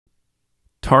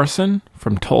Tarson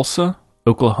from Tulsa,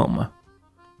 Oklahoma.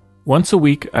 Once a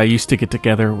week, I used to get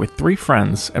together with 3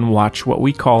 friends and watch what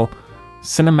we call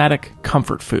cinematic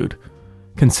comfort food,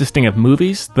 consisting of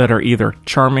movies that are either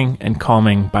charming and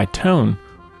calming by tone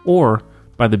or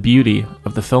by the beauty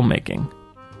of the filmmaking.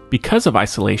 Because of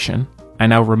isolation, I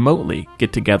now remotely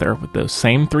get together with those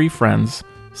same 3 friends,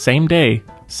 same day,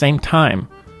 same time,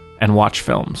 and watch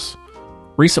films.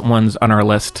 Recent ones on our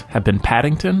list have been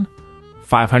Paddington,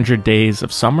 500 Days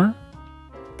of Summer,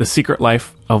 The Secret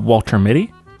Life of Walter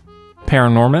Mitty,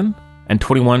 Paranorman, and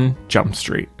 21 Jump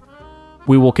Street.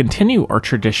 We will continue our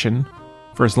tradition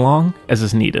for as long as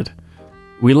is needed.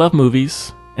 We love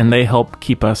movies, and they help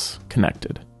keep us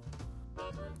connected.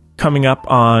 Coming up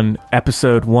on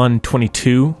episode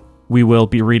 122, we will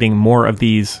be reading more of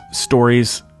these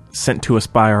stories sent to us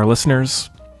by our listeners.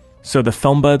 So the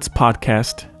Filmbuds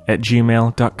podcast at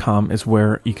gmail.com is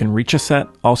where you can reach us at.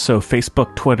 Also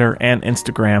Facebook, Twitter, and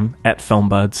Instagram at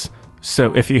Filmbuds.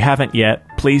 So if you haven't yet,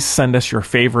 please send us your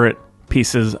favorite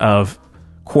pieces of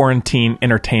quarantine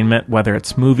entertainment, whether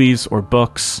it's movies or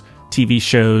books, TV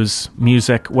shows,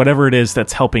 music, whatever it is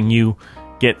that's helping you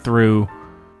get through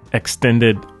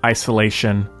extended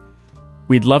isolation.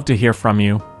 We'd love to hear from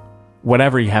you,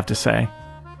 whatever you have to say.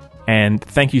 And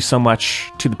thank you so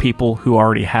much to the people who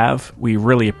already have. We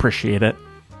really appreciate it.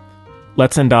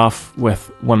 Let's end off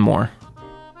with one more.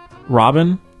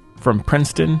 Robin from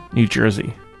Princeton, New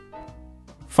Jersey.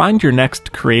 Find your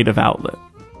next creative outlet.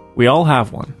 We all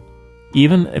have one,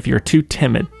 even if you're too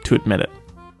timid to admit it.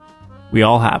 We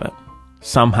all have it,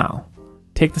 somehow.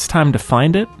 Take this time to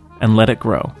find it and let it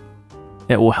grow.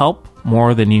 It will help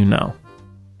more than you know.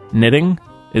 Knitting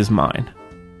is mine.